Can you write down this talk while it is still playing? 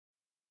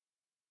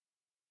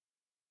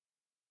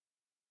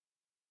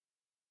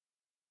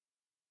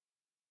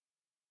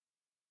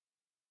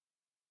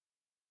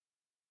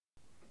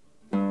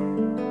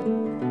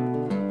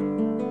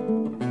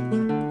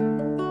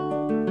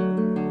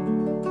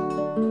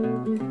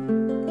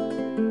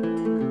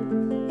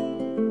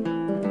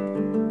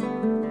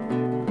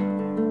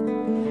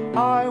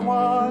I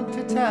want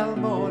to tell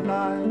more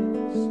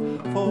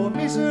lies, for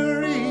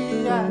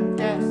misery and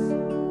death,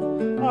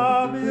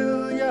 a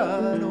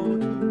million or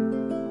two,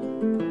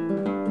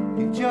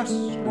 in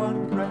just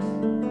one breath.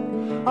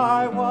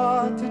 I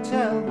want to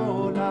tell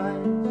more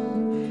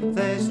lies,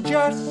 there's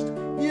just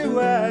you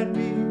and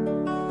me,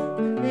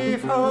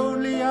 if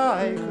only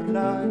I could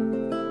lie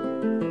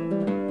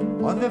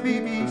on the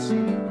BBC.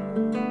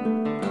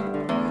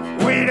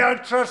 We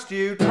don't trust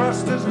you,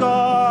 trust us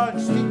God,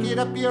 stick it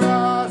up your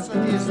arse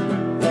and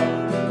listen.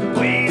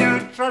 We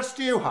don't trust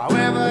you,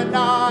 however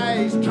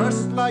nice,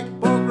 trust like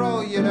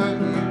bogro you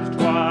don't use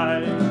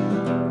twice.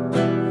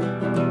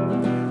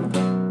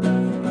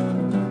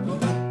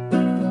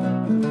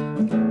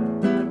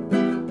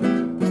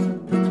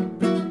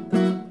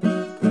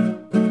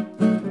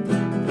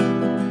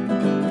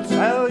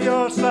 Sell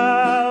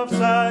yourself,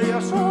 sell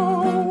your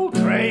soul,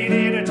 trade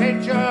in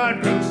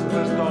attention,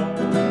 Lucifer's gold.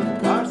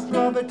 Master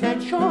of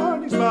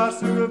attention is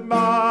master of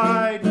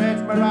mind,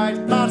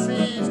 mesmerized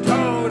masses,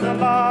 total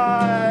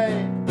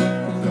lie.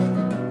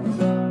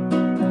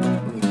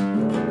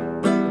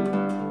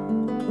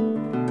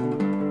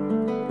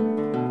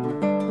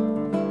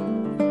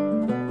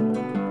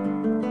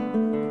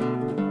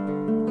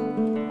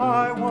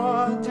 I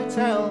want to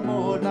tell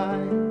more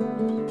lies.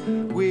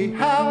 We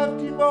have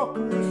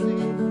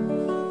democracy,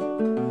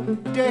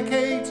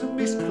 decades of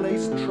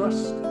misplaced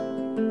trust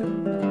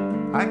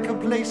and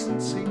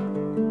complacency.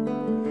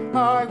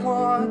 I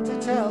want to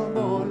tell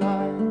more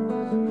lies.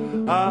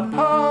 A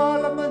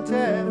parliament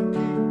empty,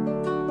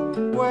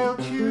 well,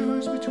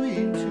 choose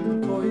between two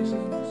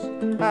poisons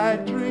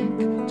and drink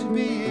to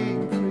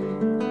being free.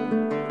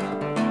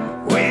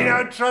 We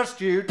don't trust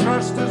you,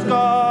 trust us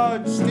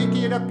God, stick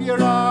it up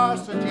your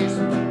arse and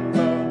listen.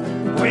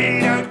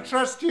 We don't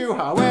trust you,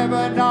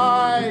 however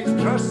nice,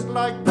 trust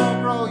like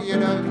bogro you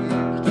don't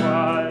use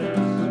twice.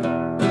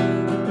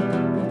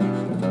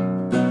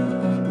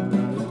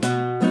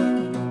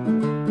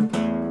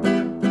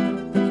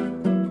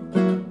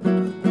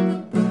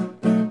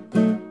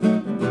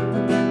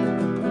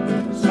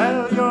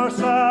 Sell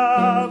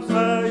yourself,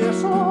 sell your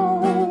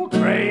soul,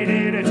 trade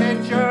in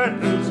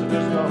attention,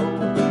 Lucifer's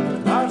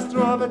gold.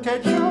 Master of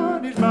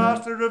attention is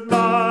master of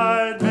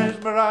mind,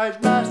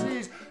 mesmerized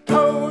masses,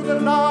 toe the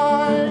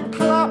line,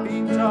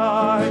 clapping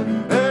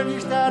time, early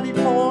standing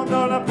pawned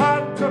on a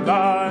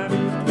pantomime,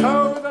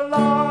 toe the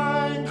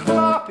line,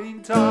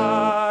 clapping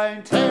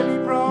time,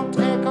 teleprompt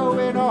echo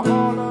in a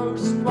hollow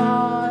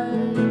spine.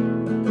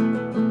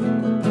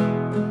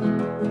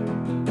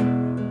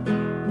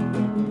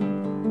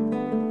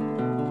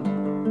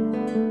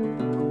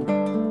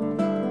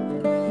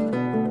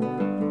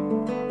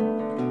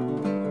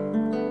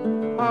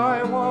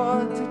 I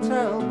want to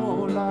tell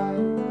more lies,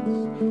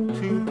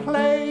 to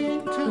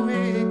play, to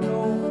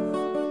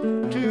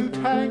ignore, to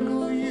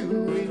tangle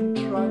you in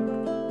tripe,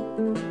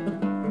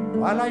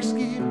 while I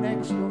scheme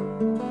next door.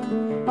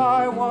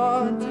 I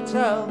want to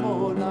tell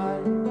more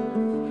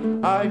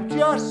lies, I'm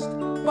just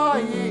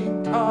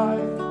buying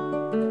time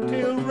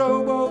till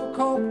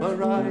Robocop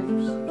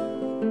arrives,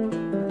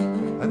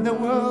 and the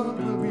world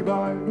will be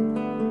mine.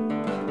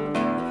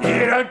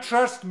 You don't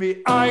trust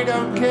me, I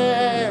don't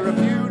care, a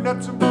few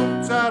nuts and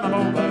bolts and I'm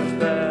almost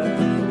there.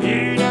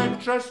 You don't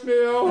trust me,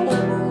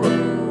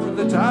 oh,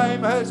 the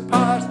time has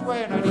passed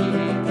when I need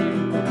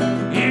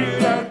you. You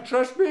don't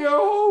trust me,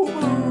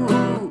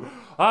 oh,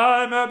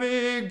 I'm a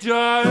big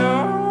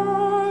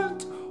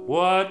giant,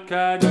 what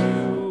can you do?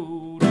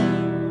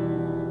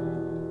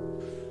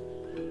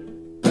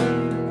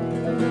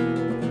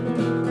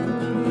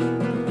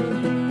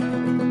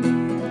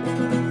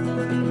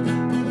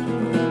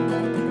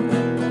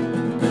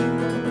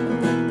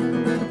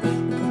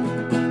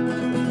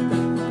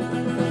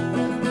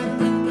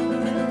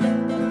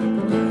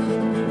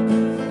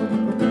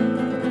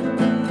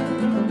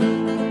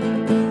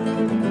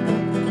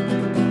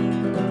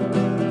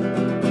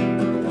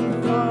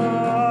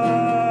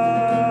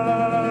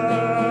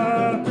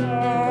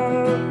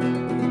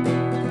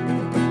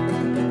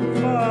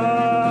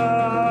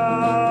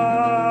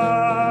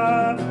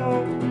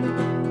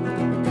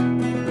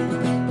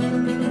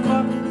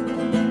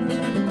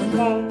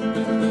 Oh.